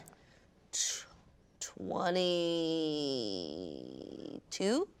like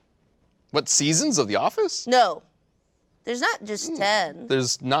 22? What seasons of The Office? No. There's not just 10.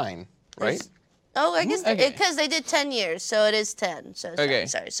 There's 9, right? There's- Oh, I guess Okay. because they did 10 years, so it is 10. So Okay.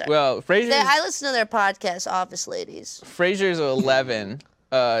 sorry. Well, I listen to their podcast, Office Ladies. Frasier's 11.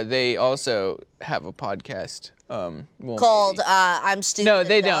 They also have a podcast Called I'm Stupid No,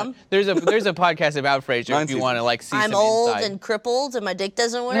 they and Dumb. don't. There's a podcast about Frasier if you want to like see I'm some old insight. and crippled and my dick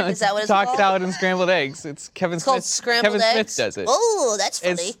doesn't work. No, Is that what it's Talk called? Salad and Scrambled Eggs. It's Kevin It's Smith. called Scrambled Kevin Eggs. Smith does it. Oh, that's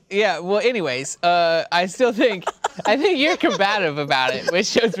funny. Yeah. Well, anyways, I still think I think you're combative about it, which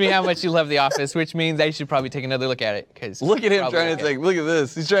shows me how much you love The Office, which means I should probably take another look at it. Cause Look at him probably trying to think. Look at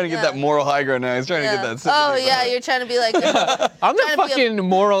this. He's trying to get that moral high ground now. He's trying to get that. Oh sympathy yeah, from it. you're trying to be like. I'm the trying to be fucking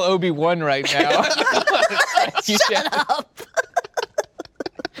moral Obi-Wan right now. Shut up.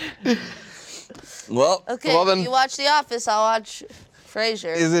 Well, Okay, Well, then- you watch The Office, I'll watch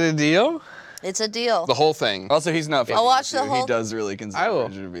Frasier. Is it a deal? It's a deal. The whole thing. also he's not. I'll watch the fucking with you. whole- He does really consider I will.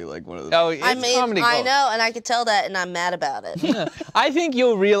 Frasier to be like one of the. Oh, it's I mean, comedy I gold. know, and I could tell that, and I'm mad about it. I think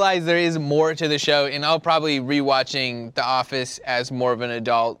you'll realize there is more to the show, and I'll probably rewatching The Office as more of an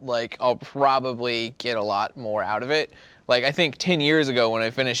adult. Like, I'll probably get a lot more out of it. Like, I think 10 years ago when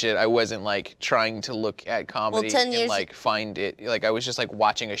I finished it, I wasn't like trying to look at comedy 10 and years- like find it. Like, I was just like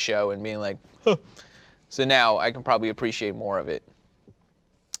watching a show and being like, huh. So now I can probably appreciate more of it.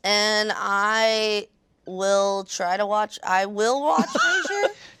 And I will try to watch. I will watch Frasier.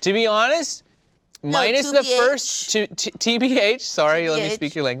 To be honest, minus the TBH. first two, TBH, sorry, let me TBH.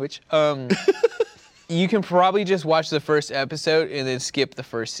 speak your language. You can probably just watch the first episode and then skip the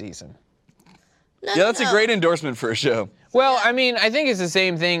first season. No, Yeah, that's no. a great endorsement for a show. Well, I mean, I think it's the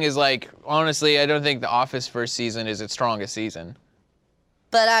same thing as like, honestly, I don't think The Office first season is its strongest season.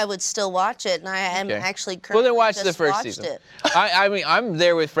 But I would still watch it, and I am Okay. actually Well, currently then watch just the first watched season. It. I mean, I'm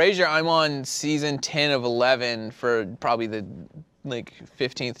there with Frasier. I'm on season 10 of 11 for probably the like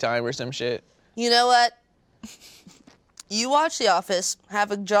 15th time or some shit. You know what? You watch The Office,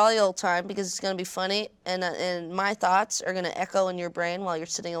 have a jolly old time because it's gonna be funny, and my thoughts are gonna echo in your brain while you're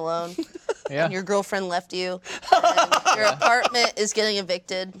sitting alone. Yeah. And your girlfriend left you. And your apartment is getting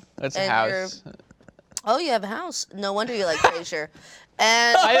evicted. That's a and house. Oh, you have a house. No wonder you like Frasier.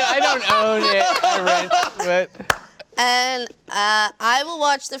 And I don't own it. I rent, but I will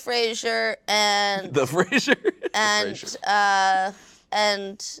watch the Frasier and The Frasier.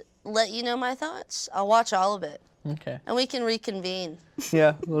 and let you know my thoughts. I'll watch all of it, okay. and we can reconvene.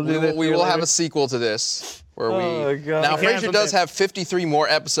 Yeah, we'll do that. We will have a sequel to this where Oh, we. God. Now, We can have Frasier does something- have 53 more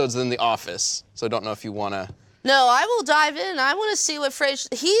episodes than The Office, so I don't know if you want to. No, I will dive in. I want to see what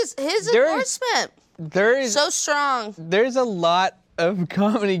Frasier. His There- endorsement There's so strong. there's a lot of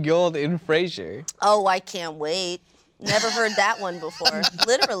comedy gold in Frasier. Oh, I can't wait. Never heard that one before.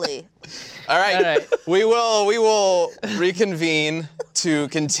 Literally. All right. All right. We will reconvene to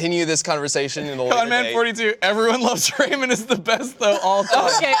continue this conversation in a later Conman date. 42. Everyone loves Raymond is the best though all time.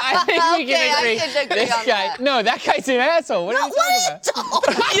 Okay, I think we Okay, can I agree. can agree This on guy, that. no, that guy's an asshole. What are you talking about?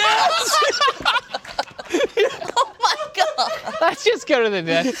 Oh my God. Let's just go to the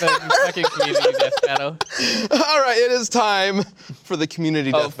fucking community death battle. All right, it is time for the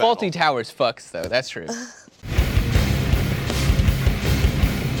community Oh, death Faulty battle. Towers fucks though. That's true.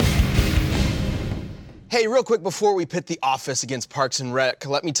 Hey, real quick before we pit The Office against Parks and Rec,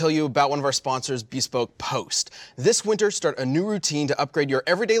 let me tell you about one of our sponsors, Bespoke Post. This winter, start a new routine to upgrade your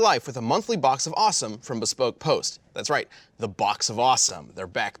everyday life with a monthly box of awesome from Bespoke Post. That's right, the box of awesome. They're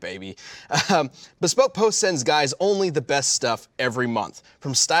back, baby. Bespoke Post sends guys only the best stuff every month.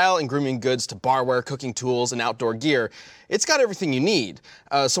 From style and grooming goods to barware, cooking tools, and outdoor gear, it's got everything you need.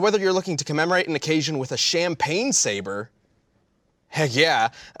 So whether you're looking to commemorate an occasion with a champagne saber, heck yeah,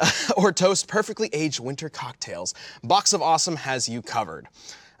 or toast perfectly aged winter cocktails, Box of Awesome has you covered.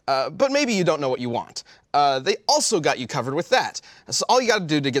 But maybe you don't know what you want. They also got you covered with that. So all you gotta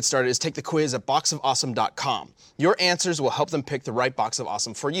do to get started is take the quiz at boxofawesome.com. Your answers will help them pick the right Box of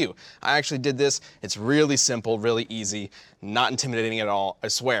Awesome for you. I actually did this. It's really simple, really easy, not intimidating at all, I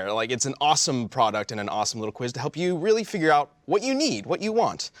swear. Like, it's an awesome product and an awesome little quiz to help you really figure out what you need, what you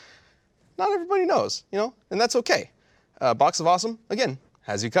want. Not everybody knows, and that's okay. Box of Awesome, again,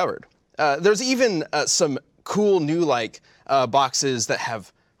 has you covered. There's even some cool new boxes that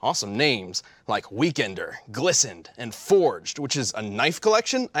have awesome names like Weekender, Glistened, and Forged, which is a knife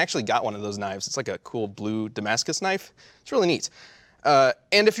collection. I actually got one of those knives. It's like a cool blue Damascus knife. It's really neat.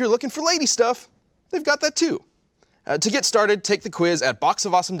 And if you're looking for lady stuff, they've got that too. To get started, take the quiz at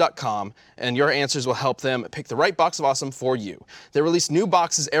boxofawesome.com, and your answers will help them pick the right Box of Awesome for you. They release new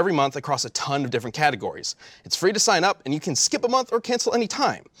boxes every month across a ton of different categories. It's free to sign up, and you can skip a month or cancel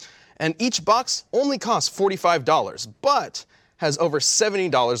anytime. And each box only costs $45, but has over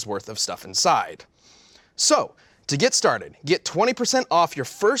 $70 worth of stuff inside. So, to get started, get 20% off your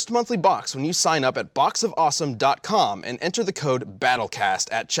first monthly box when you sign up at boxofawesome.com and enter the code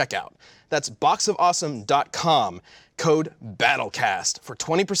BATTLECAST at checkout. That's boxofawesome.com, code BATTLECAST for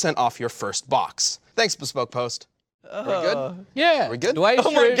 20% off your first box. Thanks, Bespoke Post. We good? Yeah. We good? Dwight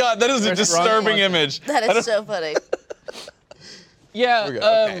Oh my Schrute God, that is a versus Ron disturbing Swanson. image. That is so funny. Yeah. We're good,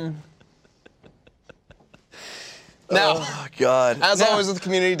 okay. Now, Oh God. as always with the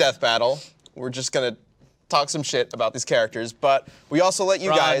community death battle, we're just gonna talk some shit about these characters, but we also let you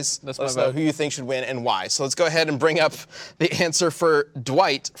Ron, guys that's let my us know vote. who you think should win and why. So let's go ahead and bring up the answer for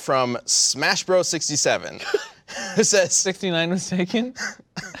Dwight from Smash Bros. 67. Who says, 69 was taken.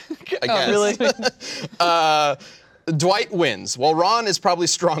 I guess. Dwight wins. While Ron is probably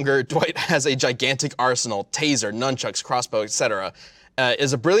stronger, Dwight has a gigantic arsenal, taser, nunchucks, crossbow, etc.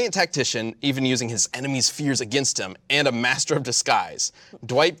 Is a brilliant tactician, even using his enemies' fears against him, and a master of disguise.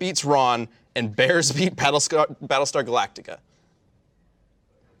 Dwight beats Ron, and Bears beat Battlestar Galactica.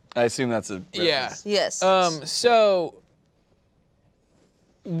 I assume that's a reference. Yeah. Yes. So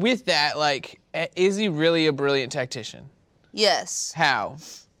with that, like, is he really a brilliant tactician? Yes. How?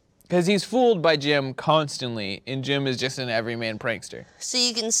 Because he's fooled by Jim constantly, and Jim is just an everyman prankster. So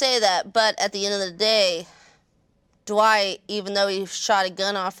you can say that, but at the end of the day, Dwight, even though he shot a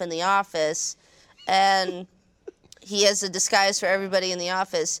gun off in the office, and he has a disguise for everybody in the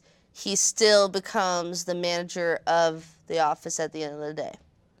office, he still becomes the manager of the office at the end of the day.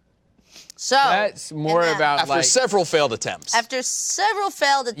 So That's more and that- about After like several failed attempts. after several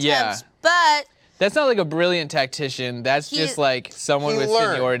failed attempts, Yeah. but that's not like a brilliant tactician. That's He- just like someone he with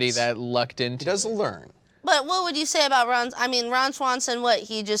learns. seniority that lucked into. He does it. learn. But what would you say about Ron? I mean, Ron Swanson, what,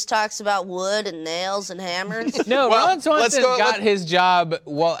 he just talks about wood and nails and hammers? No, Well, Ron Swanson let's go- got his job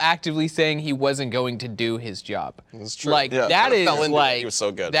while actively saying he wasn't going to do his job. That's true. Like Yeah. that Kinda is fell into it. like He was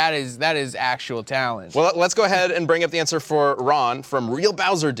so good. that is actual talent. Well, let's go ahead and bring up the answer for Ron from Real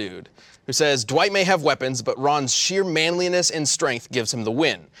Bowser Dude, who says, Dwight may have weapons, but Ron's sheer manliness and strength gives him the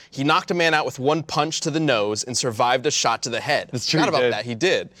win. He knocked a man out with one punch to the nose and survived a shot to the head. That's true, Forgot he about did. that, he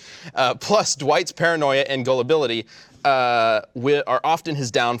did. Plus, Dwight's paranoia and gullibility are often his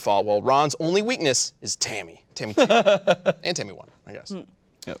downfall, while Ron's only weakness is Tammy. Tammy 2. And Tammy 1, I guess.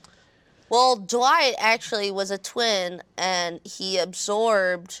 Yep. Well, Dwight actually was a twin, and he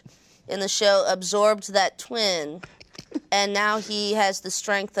absorbed, in the show, absorbed that twin, and now he has the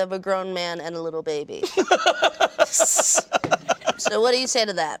strength of a grown man and a little baby. So what do you say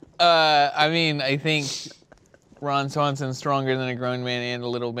to that? I mean, I think Ron Swanson's stronger than a grown man and a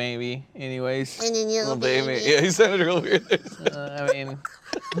little baby, anyways. And then your Little baby. Yeah, he sounded real weird there. I mean,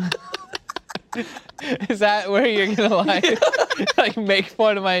 is that where you're gonna like make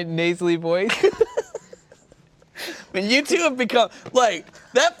fun of my nasally voice? I mean, you two have become, like,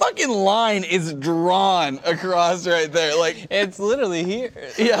 that fucking line is drawn across right there. Like, It's literally here.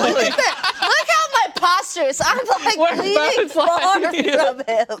 yeah, like, Look how my posture is. I'm like What leaning about far sliding?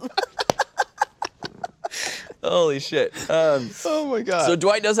 from him. holy shit. Oh my God. So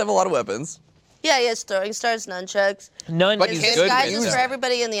Dwight does have a lot of weapons. Yeah, he has throwing stars, nunchucks. None But is he can't good. use Disguises them. for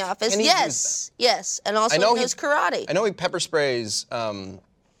everybody in the office. Can he use Yes, and also I know he he- knows karate. I know he pepper sprays,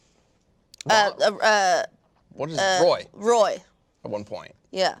 what is Roy Roy. at one point.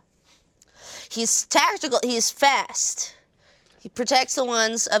 Yeah. He's tactical. He's fast. He protects the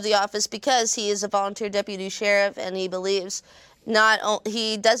ones of the office because he is a volunteer deputy sheriff, and he believes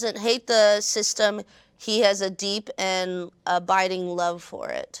he doesn't hate the system. He has a deep and abiding love for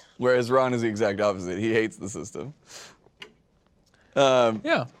it. Whereas Ron is the exact opposite. He hates the system.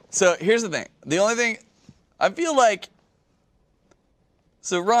 Yeah. So here's the thing. The only thing, I feel like,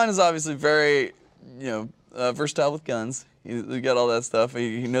 so Ron is obviously very, versatile with guns. He got all that stuff.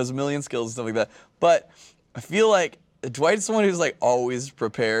 He knows a million skills and stuff like that. But I feel like Dwight's someone who's like always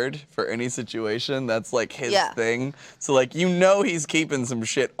prepared for any situation. That's like his Yeah. thing. So like, he's keeping some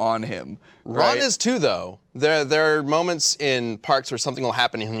shit on him. Ron Right? is too, though. There are moments in parks where something will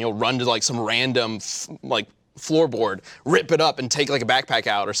happen and he'll run to like some random floorboard, rip it up, and take like a backpack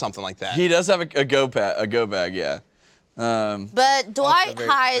out or something like that. He does have a go bag, yeah. But Dwight very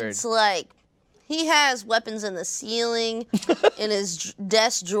hides he has weapons in the ceiling, in his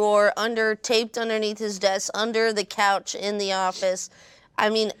desk drawer, taped underneath his desk, under the couch in the office. I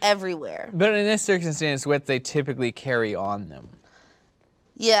mean, everywhere. But in this circumstance, what they typically carry on them.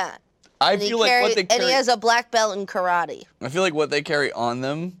 Yeah. I And he feel like what they and he carry, has a black belt in karate. I feel like what they carry on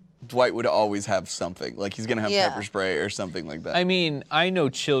them, Dwight would always have something. Like he's gonna have Yeah. pepper spray or something like that. I mean, I know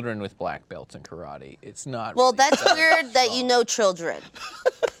children with black belts in karate. It's not. Well, really that's weird that you know children.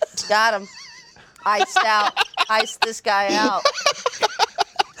 Got him. Iced out. Iced this guy out.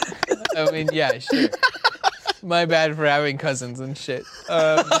 I mean, yeah, sure. My bad for having cousins and shit.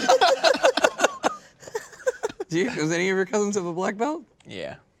 Does any of your cousins have a black belt?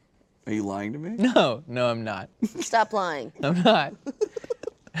 Yeah. Are you lying to me? No, I'm not. Stop lying. I'm not.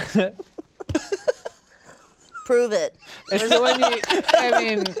 Prove it. It's the one I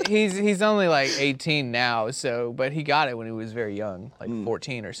mean, he's only like 18 now, so but he got it when he was very young, like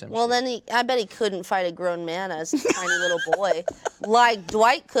 14 or something. Well, then I bet he couldn't fight a grown man as a tiny little boy, like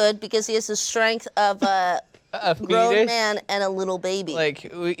Dwight could, because he has the strength of a grown fetus? man and a little baby.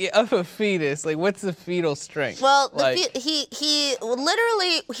 Like of a fetus, like what's the fetal strength? Well, like, he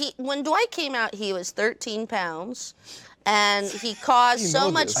literally when Dwight came out, he was 13 pounds, and he caused so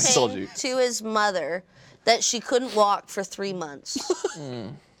much I told pain you. to his mother that she couldn't walk for 3 months.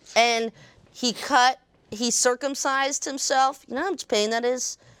 And he circumcised himself. You know how much pain that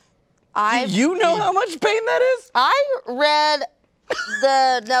is? You know how much pain that is? I read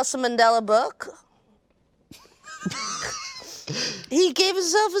the Nelson Mandela book. He gave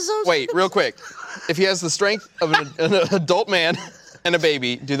himself his own. Wait, real quick. If he has the strength of an adult man and a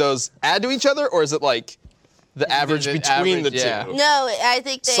baby, do those add to each other, or is it like the average the between average, the yeah. two? No, I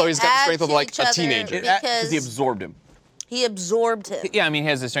think they So he's got the add strength of, to like, each a other teenager. because he absorbed him. he absorbed him. yeah, I mean, he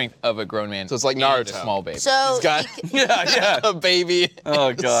has the strength of a grown man. So it's like and a Naruto. small baby. So He's got Yeah. a baby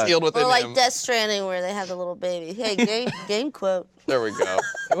Oh, God. sealed within or like him. Death Stranding, where they have the little baby. Hey, game quote. There we go.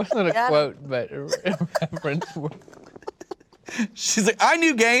 it wasn't a Got him. quote, but a reference. She's like, I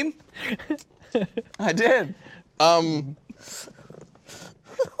knew game. I did.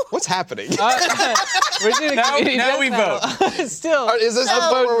 What's happening? We're doing Now we vote. Still, Is this the So-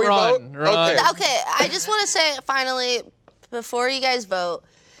 vote where we Ron, vote? Ron. Okay. Okay, I just want to say finally, before you guys vote,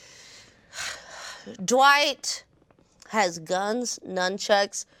 Dwight has guns,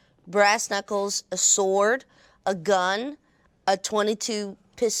 nunchucks, brass knuckles, a sword, a gun, a .22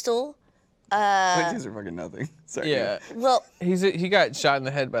 pistol. These are fucking nothing. Sorry. yeah, Well, he got shot in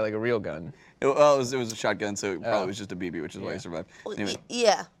the head by like a real gun. It was a shotgun, so it probably was just a BB, which is why he survived. Anyway,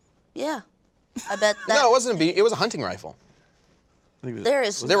 yeah. I bet that No, it wasn't a bee. It was a hunting rifle. I think it was, there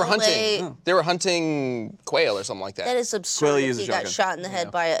is They were no hunting. way. They were hunting quail or something like that. That is Quayle absurd. used He a got shotgun. shot in the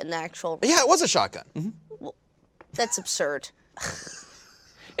head by an actual. Yeah, it was a shotgun. That's absurd.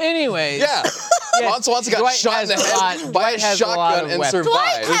 Anyways, Yeah. Ron Swanson got Dwight shot in the has a head lot- by Dwight a has a lot shotgun of and weapons.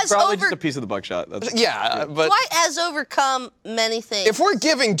 survived. Dwight has probably over- just a piece of the buckshot. That's, Yeah, but Dwight has overcome many things. if we're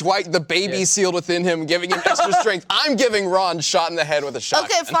giving Dwight the baby Yeah. sealed within him, giving him extra strength, I'm giving Ron shot in the head with a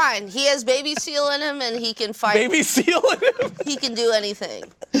shotgun. Okay, fine. He has baby seal in him, and he can fight. baby seal in him. He can do anything.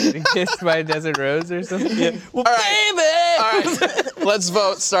 kissed by a desert rose or something. Yeah. Well, All right, let's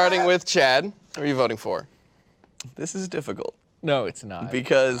vote, starting with Chad. Who are you voting for? This is difficult No, it's not.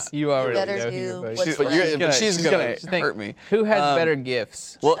 because You already better know who do you're voting what's for. But, you're, right. but she's gonna. think, hurt me. Who has better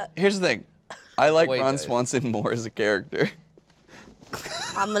gifts? Well, here's the thing. I like Wait, Ron though. Swanson more as a character.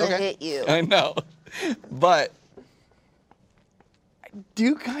 I'm gonna Okay. hit you. I know, but I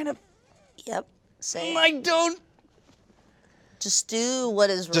do kind of. Yep. Same. I don't. Just do what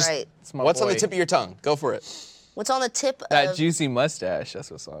is Just- right. It's my What's on the boy. tip of your tongue? Go for it. What's on the tip That of? juicy mustache.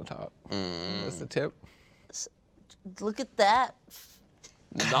 That's what's on top. That's the tip. Look at that.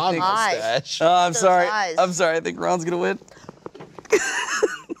 Non-mustache. I'm Those sorry. eyes. I'm sorry. I think Ron's gonna win.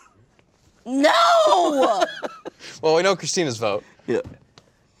 No. Well, we know Christina's vote, Yeah.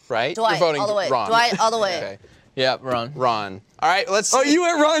 right? Dwight, You're voting all the way. Ron. Dwight, all the way. Okay. Yeah, Ron. Ron. All right, let's. Oh, you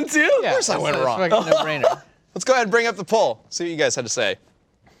went Ron too? Yeah, of course I went Ron. Fucking no-brainer. Let's go ahead and bring up the poll. See what you guys had to say.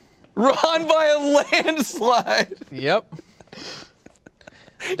 Ron by a landslide. Yep.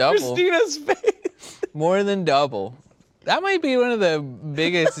 Double. Christina's face. More than double. That might be one of the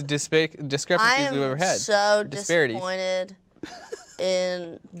biggest discrepancies I we've ever am had. so Disparities. disappointed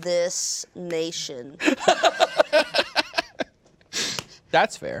in this nation.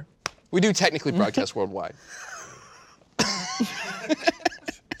 That's fair. We do technically broadcast worldwide.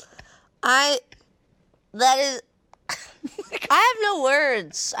 I have no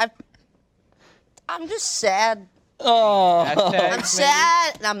words. I'm just sad. Hashtag, I'm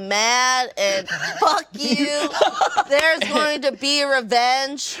sad and I'm mad and fuck you. There's going to be a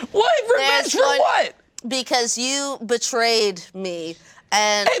revenge What? Revenge There's for one- what? because you betrayed me.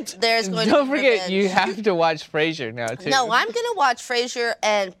 And there's going Don't to be forget, revenge. you have to watch Frasier now, too. No, I'm gonna watch Frasier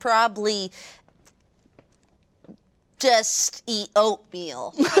and probably just eat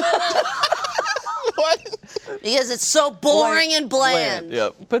oatmeal What? because it's so boring and bland.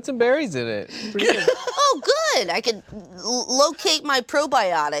 Yep. Put some berries in it. It's pretty good. Oh, good. I can locate my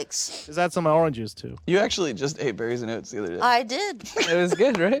probiotics. Just add some orange juice too. You actually just ate berries and oats the other day. I did. It was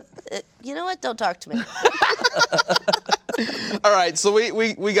good, right? You know what? Don't talk to me. All right, so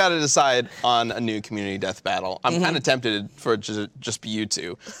we got to decide on a new community death battle. I'm kind of tempted for it to just be you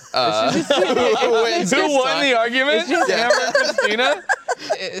two. Who wins Who this won time? the argument? Amber and Christina?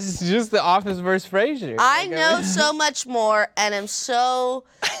 It's just The Office versus Frasier. I Like, know so much more and am so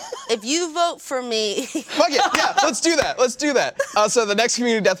if you vote for me, Fuck it. Yeah, let's do that. Let's do that. So the next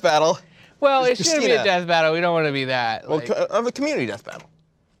community death battle. Well, it shouldn't be Christina. a death battle. We don't want to be that. Well, Like, of a community death battle.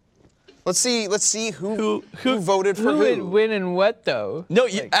 Let's see who voted for who who. would win and what though? No,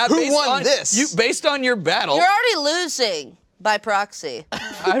 you, Who based won on, this? Based on your battle. you're already losing by proxy.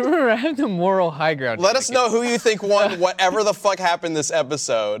 I remember I have the moral high ground. Let us know who you think won whatever the fuck happened this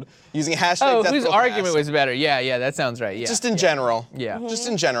episode using hashtag Oh, Death whose Battle argument Cast. was better? Yeah, that sounds right. Yeah. Just in general. Yeah. Just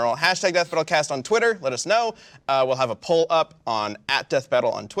in general. Hashtag Death Battle Cast on Twitter. Let us know. We'll have a poll up on @Death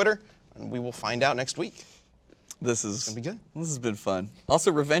Battle on Twitter, and we will find out next week. This is be good. This has been fun.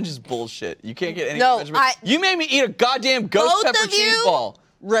 Also, revenge is bullshit. You can't get any No, revenge. You made me eat a goddamn ghost Both pepper of cheese you, ball.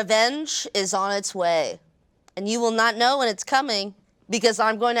 revenge is on its way, and you will not know when it's coming because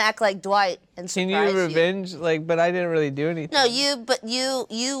I'm going to act like Dwight and Can surprise you revenge? Like, but I didn't really do anything. No,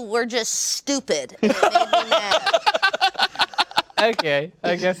 you were just stupid. And it made me mad. Okay,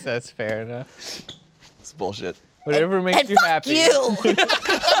 I guess that's fair enough. It's bullshit. Whatever makes And you fuck happy. you.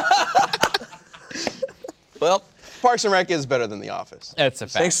 Well, Parks and Rec is better than The Office. That's a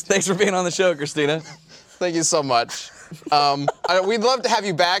fact. thanks for being on the show, Christina. Thank you so much. We'd love to have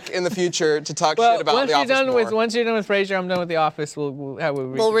you back in the future to talk Well, shit about The Office more. once you're done with Frasier, I'm done with The Office.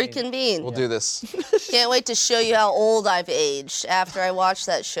 We'll Reconvene. We'll do this. Can't wait to show you how old I've aged after I watch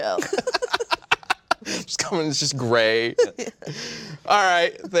that show. Just coming, it's just gray. All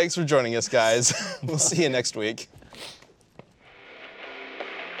right. Thanks for joining us, guys. We'll see you next week.